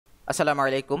আসসালামু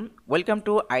আলাইকুম, welcome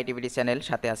to ITBD channel.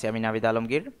 সাথে আছি আমি নাবিদ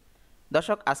আলমগীর।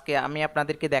 দর্শক, আজকে আমি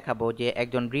আপনাদেরকে দেখাবো যে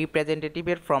একজন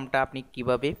রিপ্রেজেন্টেটিভের ফর্মটা আপনি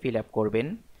কিভাবে ফিল আপ করবেন।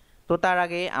 তো তার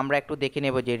আগে আমরা একটু দেখে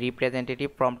নেব যে রিপ্রেজেন্টেটিভ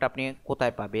ফর্মটা আপনি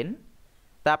কোথায় পাবেন।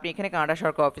 তা আপনি এখানে কানাডা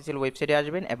সরকার অফিসিয়াল ওয়েবসাইটে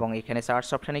আসবেন এবং এখানে সার্চ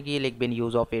অপশানে গিয়ে লিখবেন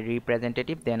ইউজ অফ এ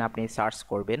রিপ্রেজেন্টেটিভ, দেন আপনি সার্চ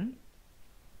করবেন।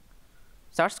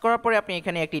 সার্চ করার পরে আপনি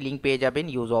এখানে একটি লিঙ্ক পেয়ে যাবেন,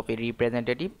 ইউজ অফ এ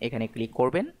রিপ্রেজেন্টেটিভ। এখানে ক্লিক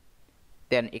করবেন।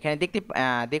 দেন এখানে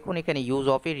দেখুন এখানে use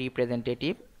of a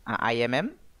representative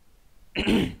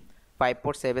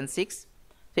IMM5476।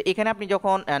 তো এখানে আপনি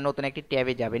যখন নতুন একটি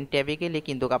ট্যাবে যাবেন, ট্যাবে গেলে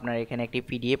কিন্তু আপনার এখানে একটি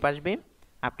PDF আসবে,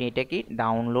 আপনি এটাকে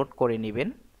ডাউনলোড করে নেবেন।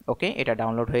 ওকে, এটা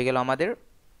ডাউনলোড হয়ে গেল আমাদের।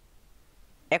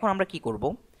 এখন আমরা কি করব,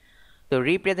 তো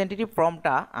রিপ্রেজেন্টেটিভ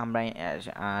ফর্মটা আমরা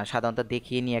সাধারণত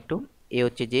দেখিয়ে নিই একটু। এ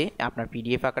হচ্ছে যে আপনার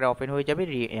PDF আকারে ওপেন হয়ে যাবে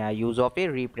ইউজ অফ এ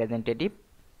রিপ্রেজেন্টেটিভ।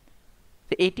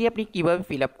 তো এটি আপনি কিভাবে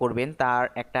ফিল আপ করবেন তার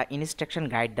একটা ইনস্ট্রাকশন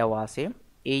গাইড দেওয়া আছে।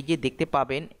 এই যে দেখতে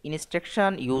পাবেন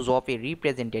instruction use of a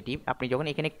representative, আপনি যখন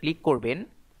এখানে ক্লিক করবেন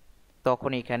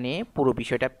তখন এখানে পুরো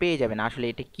বিষয়টা পেয়ে যাবেন আসলে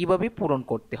এটা কিভাবে পূরণ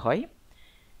করতে হয়।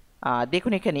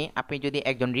 দেখুন এখানে আপনি যদি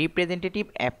একজন রিপ্রেজেন্টেটিভ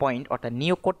অ্যাপয়েন্ট অর্থাৎ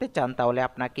নিয়োগ করতে চান, তাহলে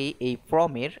আপনাকে এই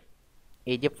ফর্মের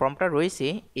এই যে ফর্মটা রয়েছে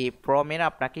এই ফর্মের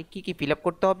আপনাকে কি কি ফিল আপ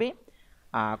করতে হবে,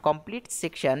 কমপ্লিট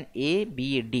সেকশন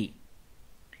ABD।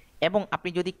 এবং আপনি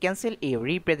যদি ক্যান্সেল এ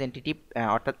রিপ্রেজেন্টেটিভ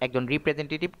অর্থাৎ একজন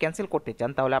রিপ্রেজেন্টেটিভ ক্যান্সেল করতে চান,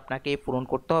 তাহলে আপনাকে পূরণ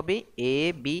করতে হবে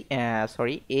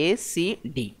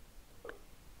ACD।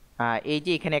 এই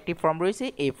যে এখানে একটি ফর্ম রয়েছে,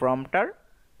 এই ফর্মটার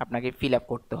আপনাকে ফিল আপ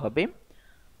করতে হবে।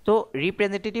 তো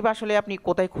রিপ্রেজেন্টেটিভ আসলে আপনি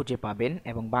কোথায় খুঁজে পাবেন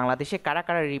এবং বাংলাদেশে কারা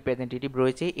কারা রিপ্রেজেন্টেটিভ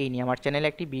রয়েছে এই নিয়ে আমার চ্যানেলে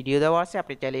একটি ভিডিও দেওয়া আছে,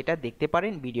 আপনি চাইলে এটা দেখতে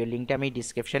পারেন। ভিডিও লিঙ্কটা আমি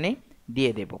ডিসক্রিপশনে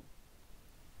দিয়ে দেব।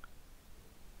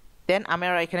 দেন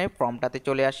আমরা এখানে ফর্মটাতে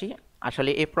চলে আসি।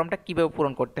 আসলে এই ফর্মটা কীভাবে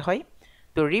পূরণ করতে হয়,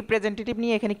 তো রিপ্রেজেন্টেটিভ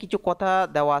নিয়ে এখানে কিছু কথা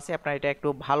দেওয়া আছে, আপনারা এটা একটু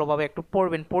ভালোভাবে একটু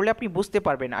পড়বেন, পড়লে আপনি বুঝতে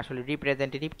পারবেন আসলে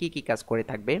রিপ্রেজেন্টেটিভ কী কী কাজ করে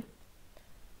থাকবে।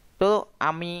 তো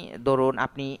আমি ধরুন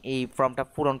আপনি এই ফর্মটা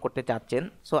পূরণ করতে চাচ্ছেন,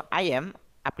 সো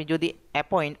আপনি যদি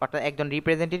অ্যাপয়েন্ট অর্থাৎ একজন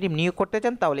রিপ্রেজেন্টেটিভ নিয়োগ করতে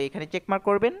চান তাহলে এখানে চেকমার্ক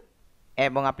করবেন,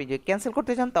 এবং আপনি যদি ক্যান্সেল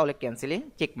করতে চান তাহলে ক্যান্সেলে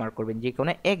চেকমার্ক করবেন, যে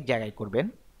কোনো এক জায়গায় করবেন।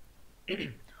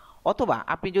 অথবা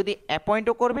আপনি যদি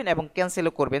অ্যাপয়েন্টও করবেন এবং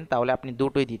ক্যান্সেলও করবেন তাহলে আপনি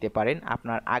দুটোই দিতে পারেন।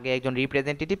 আপনার আগে একজন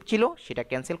রিপ্রেজেন্টেটিভ ছিল, সেটা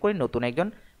ক্যান্সেল করে নতুন একজন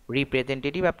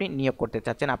রিপ্রেজেন্টেটিভ আপনি নিয়োগ করতে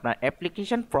চাচ্ছেন আপনার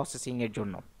অ্যাপ্লিকেশন প্রসেসিংয়ের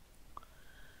জন্য।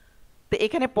 তো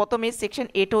এখানে প্রথমে সেকশন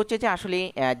 8 হচ্ছে যে আসলে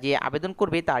যে আবেদন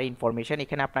করবে তার ইনফরমেশন।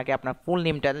 এখানে আপনাকে আপনার ফুল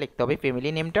নেমটা লিখতে হবে, ফ্যামিলি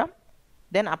নেমটা।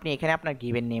 দেন আপনি এখানে আপনার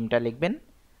গিভেন নেমটা লিখবেন,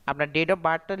 আপনার ডেট অফ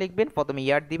বার্থটা লিখবেন, প্রথমে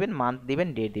ইয়ার দিবেন, মান্থ দিবেন,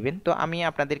 ডেট দিবেন। তো আমি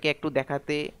আপনাদেরকে একটু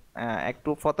দেখাতে একটু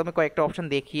প্রথমে কয়েকটা অপশন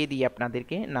দেখিয়ে দিই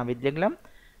আপনাদেরকে। নাবিদ লিখলাম,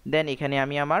 দেন এখানে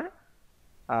আমি আমার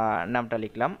নামটা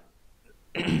লিখলাম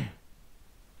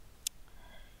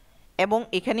এবং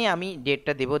এখানে আমি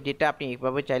ডেটটা দেব, যেটা আপনি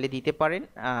এইভাবে চাইলে দিতে পারেন,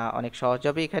 অনেক সহজ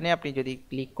হবে। এখানে আপনি যদি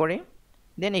ক্লিক করে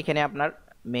দেন এখানে আপনার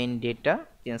মেইন ডেটটা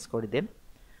চেঞ্জ করে দেন।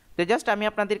 তো জাস্ট আমি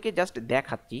আপনাদেরকে জাস্ট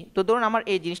দেখাচ্ছি। তো ধরুন আমার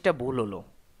এই জিনিসটা ভুল হলো,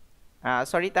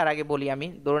 সরি তার আগে বলি আমি,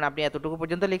 ধরুন আপনি এতটুকু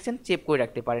পর্যন্ত লিখছেন, সেভ করে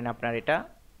রাখতে পারেন আপনার এটা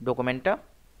ডকুমেন্টটা।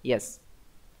 ইয়েস,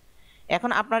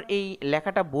 এখন আপনার এই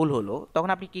লেখাটা ভুল হলো, তখন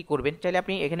আপনি কি করবেন, চাইলে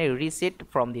আপনি এখানে রিসেট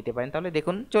ফর্ম দিতে পারেন, তাহলে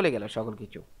দেখুন চলে গেল সকল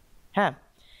কিছু। হ্যাঁ,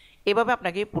 এভাবে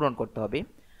আপনাকে পূরণ করতে হবে।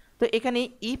 তো এখানে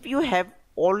if you have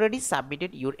already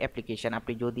submitted your application,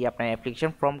 আপনি যদি আপনার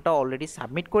অ্যাপ্লিকেশান ফর্মটা অলরেডি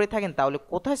সাবমিট করে থাকেন তাহলে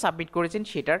কোথায় সাবমিট করেছেন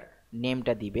সেটার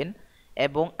নেমটা দিবেন,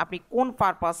 এবং আপনি কোন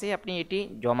পারপাসে আপনি এটি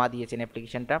জমা দিয়েছেন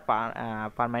অ্যাপ্লিকেশানটা।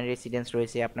 পার্মানেন্ট রেসিডেন্স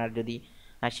রয়েছে আপনার, যদি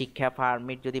শিক্ষা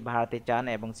পারমিট যদি বাড়াতে চান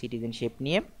এবং সিটিজেনশিপ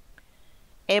নিয়ে,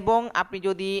 এবং আপনি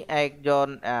যদি একজন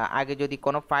আগে যদি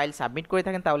কোনো ফাইল সাবমিট করে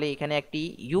থাকেন তাহলে এখানে একটি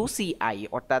UCI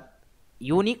অর্থাৎ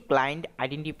ইউনিক ক্লায়েন্ট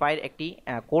আইডেন্টিফায়ার একটি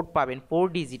কোড পাবেন 4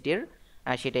 ডিজিটের,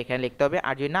 সেটা এখানে লিখতে হবে।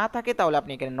 আর যদি না থাকে তাহলে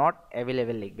আপনি এখানে নট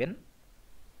অ্যাভেলেবেল লিখবেন।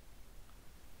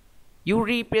 ইউর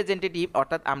রিপ্রেজেন্টেটিভ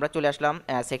অর্থাৎ আমরা চলে আসলাম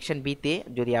সেকশন বিতে।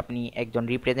 যদি আপনি একজন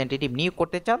রিপ্রেজেন্টেটিভ নিয়োগ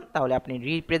করতে চান তাহলে আপনি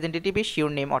রিপ্রেজেন্টেটিভের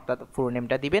শিওর নেম অর্থাৎ ফুল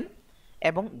নেমটা দিবেন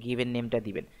এবং গিভেন নেমটা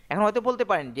দিবেন। এখন হয়তো বলতে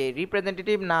পারেন যে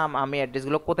রিপ্রেজেন্টেটিভ নাম আমি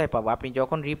অ্যাড্রেসগুলো কোথায় পাবো, আপনি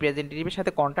যখন রিপ্রেজেন্টেটিভের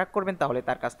সাথে কন্ট্যাক্ট করবেন তাহলে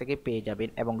তার কাছ থেকে পেয়ে যাবেন।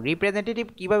 এবং রিপ্রেজেন্টেটিভ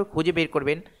কীভাবে খুঁজে বের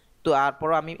করবেন তো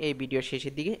তারপরও আমি এই ভিডিওর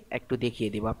শেষের দিকে একটু দেখিয়ে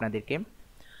দেবো আপনাদেরকে।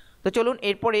 তো চলুন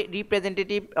এরপরে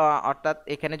রিপ্রেজেন্টেটিভ অর্থাৎ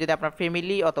এখানে যদি আপনার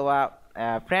ফ্যামিলি অথবা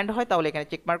ফ্রেন্ড হয় তাহলে এখানে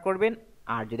চেকমার্ক করবেন,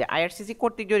 আর যদি IRCC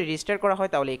কর্তৃক যদি রেজিস্টার করা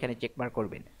হয় তাহলে এখানে চেকমার্ক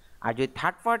করবেন, আর যদি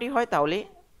থার্ড পার্টি হয় তাহলে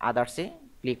আদার্সে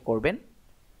ক্লিক করবেন।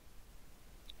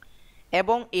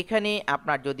 এবং এখানে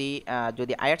আপনার যদি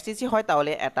IRCC হয়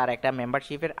তাহলে তার একটা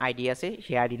মেম্বারশিপের আইডি আছে,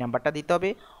 সেই আইডি নাম্বারটা দিতে হবে।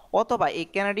 অথবা এই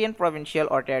Canadian provincial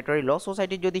or territory law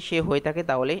society যদি সে হয়ে থাকে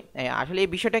তাহলে আসলে এই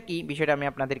বিষয়টা বিষয়টা আমি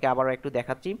আপনাদেরকে আবারও একটু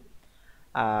দেখাচ্ছি।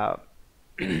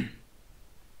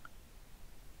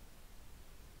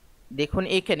 দেখুন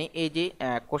এখানে এই যে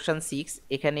কোশ্চেন 6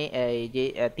 এখানে এই যে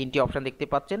তিনটি অপশন দেখতে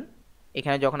পাচ্ছেন।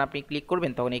 এখানে যখন আপনি ক্লিক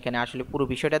করবেন তখন এখানে আসলে পুরো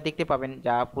বিষয়টা দেখতে পাবেন,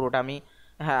 যা পুরোটা আমি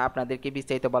আপনাদেরকে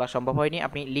বিস্তারিত বলা সম্ভব হয়নি।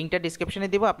 আপনি লিঙ্কটা ডিসক্রিপশনে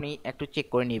দেবো, আপনি একটু চেক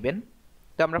করে নেবেন।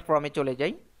 তো আমরা ফর্মে চলে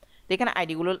যাই। তো এখানে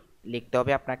আইডিগুলো লিখতে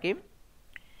হবে আপনাকে,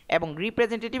 এবং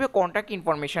রিপ্রেজেন্টেটিভের কন্ট্যাক্ট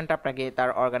ইনফরমেশনটা আপনাকে তার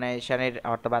অর্গানাইজেশনের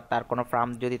অথবা তার কোনো ফার্ম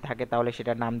যদি থাকে তাহলে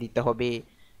সেটার নাম দিতে হবে।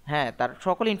 হ্যাঁ, তার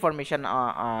সকল ইনফরমেশন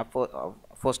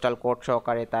পোস্টাল কোড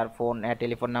সহকারে তার phone,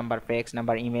 telephone number, fax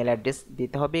number, email address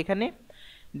দিতে হবে। এখানে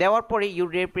দেওয়ার পরে ইউর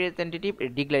রিপ্রেজেন্টেটিভ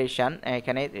ডিক্লারেশন,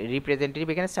 এখানে রিপ্রেজেন্টেটিভ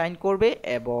এখানে সাইন করবে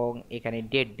এবং এখানে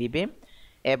ডেট দিবে।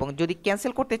 এবং যদি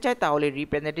ক্যান্সেল করতে চায় তাহলে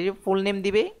রিপ্রেজেন্টেটিভ ফুল নেম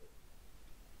দিবে,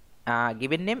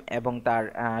 গিভেন নেম এবং তার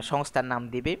সংস্থার নাম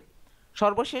দিবে।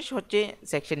 সর্বশেষ হচ্ছে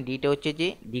সেকশন ডিতে হচ্ছে যে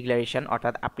ডিক্লারেশন,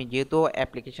 অর্থাৎ আপনি যেহেতু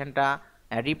অ্যাপ্লিকেশনটা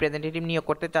রিপ্রেজেন্টেটিভ নিয়োগ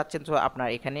করতে চাচ্ছেন, সো আপনার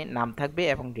এখানে নাম থাকবে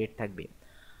এবং ডেট থাকবে।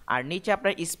 আর নিচে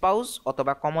আপনার স্পাউস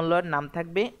অথবা কমন লয়ের নাম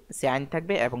থাকবে, সাইন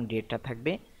থাকবে এবং ডেটটা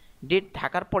থাকবে। ডেট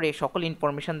থাকার পরে সকল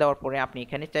ইনফরমেশন দেওয়ার পরে আপনি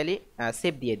এখানে চাইলে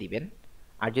সেভ দিয়ে দিবেন।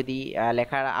 আর যদি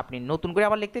লেখা আপনি নতুন করে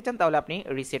আবার লিখতে চান তাহলে আপনি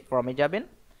রিসেট ফর্মে যাবেন,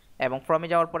 এবং ফর্মে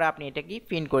যাওয়ার পরে আপনি এটা কি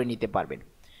প্রিন্ট করে নিতে পারবেন।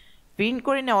 প্রিন্ট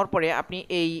করে নেওয়ার পরে আপনি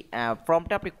এই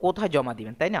ফর্মটা আপনি কোথায় জমা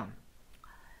দিবেন, তাই না?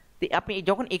 তো আপনি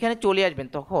যখন এখানে চলে আসবেন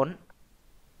তখন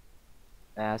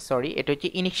এটা হচ্ছে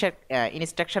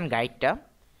ইনস্ট্রাকশন গাইডটা।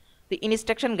 তো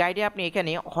ইনস্ট্রাকশন গাইডে আপনি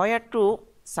এখানে হোয়ার টু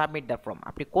সাবমিট দ্য ফর্ম,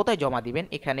 আপনি কোথায় জমা দিবেন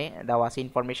এখানে দেওয়া আছে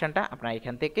ইনফরমেশনটা, আপনারা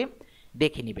এখান থেকে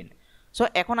দেখে নেবেন। সো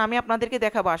এখন আমি আপনাদেরকে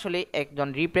দেখাবো আসলে একজন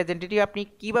রিপ্রেজেন্টেটিভ আপনি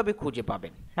কিভাবে খুঁজে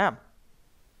পাবেন। হ্যাঁ,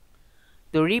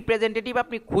 তো রিপ্রেজেন্টেটিভ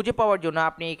আপনি খুঁজে পাওয়ার জন্য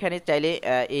আপনি এখানে চাইলে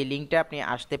এই লিঙ্কটা আপনি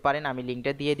আসতে পারেন, আমি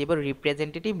লিঙ্কটা দিয়ে দেব,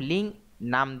 রিপ্রেজেন্টেটিভ লিঙ্ক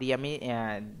নাম দিয়ে আমি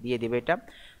দিয়ে দেবো এটা।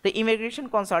 তো immigration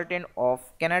consultant of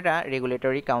Canada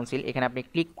regulatory council, এখানে আপনি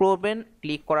ক্লিক করবেন।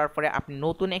 ক্লিক করার পরে আপনি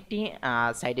নতুন একটি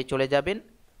সাইডে চলে যাবেন।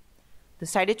 তো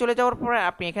সাইডে চলে যাওয়ার পরে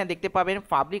আপনি এখানে দেখতে পাবেন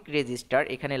পাবলিক রেজিস্টার,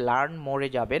 এখানে লার্ন মোরে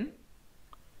যাবেন।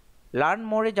 লার্ন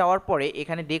মোরে যাওয়ার পরে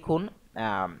এখানে দেখুন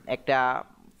একটা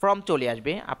ফর্ম চলে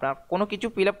আসবে, আপনার কোনো কিছু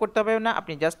ফিল আপ করতে হবে না,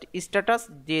 আপনি জাস্ট স্ট্যাটাস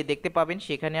যে দেখতে পাবেন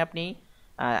সেখানে আপনি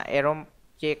এরম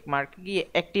চেক মার্ক গিয়ে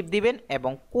অ্যাক্টিভ দিবেন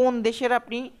এবং কোন দেশের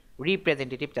আপনি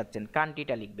রিপ্রেজেন্টেটিভ চাচ্ছেন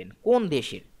কান্ট্রিটা লিখবেন, কোন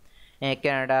দেশের,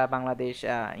 কানাডা, বাংলাদেশ,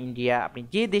 ইন্ডিয়া, আপনি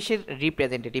যে দেশের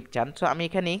রিপ্রেজেন্টেটিভ চান। সো আমি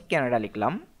এখানে কানাডা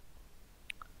লিখলাম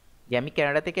যে আমি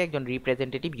কানাডা থেকে একজন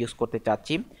রিপ্রেজেন্টেটিভ ইউজ করতে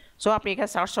চাচ্ছি। সো আপনি এখানে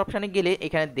সার্চ অপশানে গেলে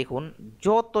এখানে দেখুন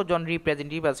যতজন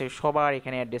রিপ্রেজেন্টেটিভ আছে সবার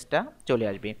এখানে অ্যাড্রেসটা চলে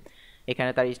আসবে। এখানে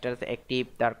তার স্ট্যাটাস অ্যাক্টিভ,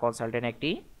 তার কনসালটেন্ট একটি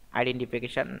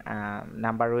আইডেন্টিফিকেশান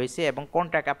নাম্বার রয়েছে এবং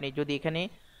কন্ট্যাক্ট। আপনি যদি এখানে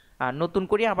নতুন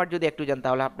করে আবার যদি একটু যান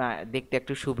তাহলে আপনার দেখতে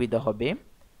একটু সুবিধা হবে।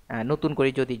 নতুন করে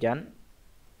যদি যান,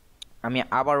 আমি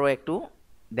আবারও একটু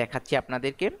দেখাচ্ছি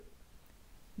আপনাদেরকে,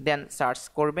 দেন সার্চ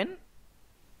করবেন।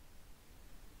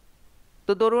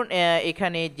 তো ধরুন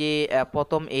এখানে যে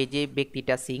প্রথম এই যে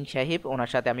ব্যক্তিটা সিং সাহেব,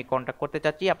 ওনার সাথে আমি কন্ট্যাক্ট করতে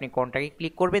চাচ্ছি, আপনি কন্ট্যাক্টে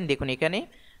ক্লিক করবেন। দেখুন এখানে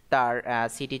তার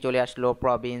সিটি চলে আসলো,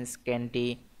 প্রভিন্স, কান্ট্রি,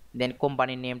 দেন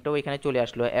কোম্পানির নেমটাও এখানে চলে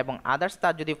আসলো এবং আদার্স।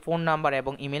 তার যদি ফোন নাম্বার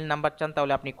এবং ইমেল নাম্বার চান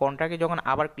তাহলে আপনি কন্ট্যাক্টে যখন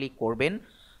আবার ক্লিক করবেন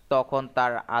তখন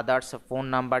তার আদার্স ফোন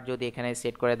নাম্বার যদি এখানে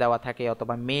সেট করে দেওয়া থাকে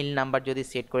অথবা মেইল নাম্বার যদি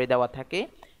সেট করে দেওয়া থাকে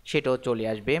সেটাও চলে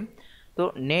আসবে। তো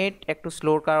নেট একটু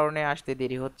স্লোর কারণে আসতে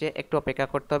দেরি হচ্ছে, একটু অপেক্ষা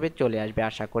করতে হবে, চলে আসবে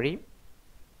আশা করি।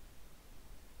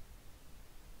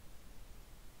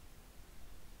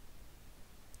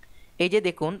 এই যে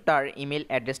দেখুন তার ইমেল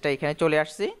অ্যাড্রেসটা এখানে চলে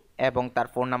আসছে এবং তার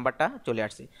ফোন নাম্বারটা চলে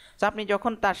আসছে। সো আপনি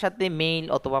যখন তার সাথে মেইল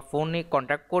অথবা ফোনে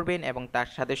কন্ট্যাক্ট করবেন এবং তার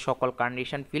সাথে সকল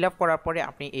কন্ডিশন ফিল আপ করার পরে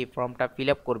আপনি এই ফর্মটা ফিল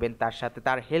আপ করবেন, তার সাথে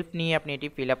তার হেল্প নিয়ে আপনি এটি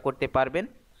ফিল আপ করতে পারবেন।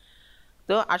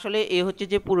 তো আসলে এই হচ্ছে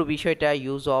যে পুরো বিষয়টা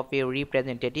ইউজ অফ এ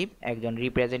রিপ্রেজেন্টেটিভ, একজন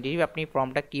রিপ্রেজেন্টেটিভ আপনি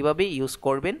ফর্মটা কিভাবে ইউজ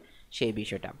করবেন সেই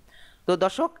বিষয়টা। তো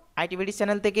দর্শক, আইটিবিডি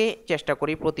চ্যানেল থেকে চেষ্টা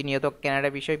করি প্রতিনিয়ত কানাডা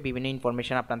বিষয়ে বিভিন্ন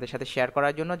ইনফরমেশন আপনাদের সাথে শেয়ার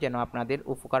করার জন্য, যেন আপনাদের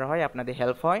উপকার হয়, আপনাদের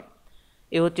হেল্প হয়।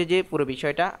 এ হচ্ছে যে পুরো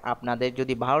বিষয়টা। আপনাদের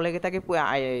যদি ভালো লেগে থাকে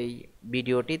এই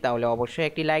ভিডিওটি তাহলে অবশ্যই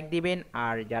একটি লাইক দিবেন।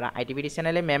 আর যারা আইটিবিডি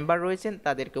চ্যানেলে মেম্বার রয়েছেন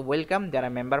তাদেরকে ওয়েলকাম, যারা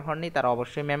মেম্বার হননি তারা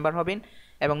অবশ্যই মেম্বার হবেন।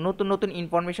 এবং নতুন নতুন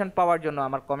ইনফরমেশন পাওয়ার জন্য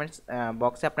আমার কমেন্টস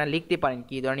বক্সে আপনারা লিখতে পারেন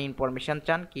কী ধরনের ইনফরমেশান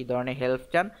চান, কী ধরনের হেল্প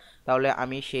চান, তাহলে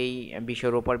আমি সেই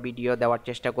বিষয়ের উপর ভিডিও দেওয়ার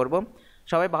চেষ্টা করব।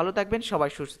 সবাই ভালো থাকবেন, সবাই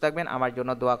সুস্থ থাকবেন, আমার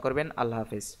জন্য দোয়া করবেন। আল্লাহ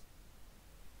হাফেজ।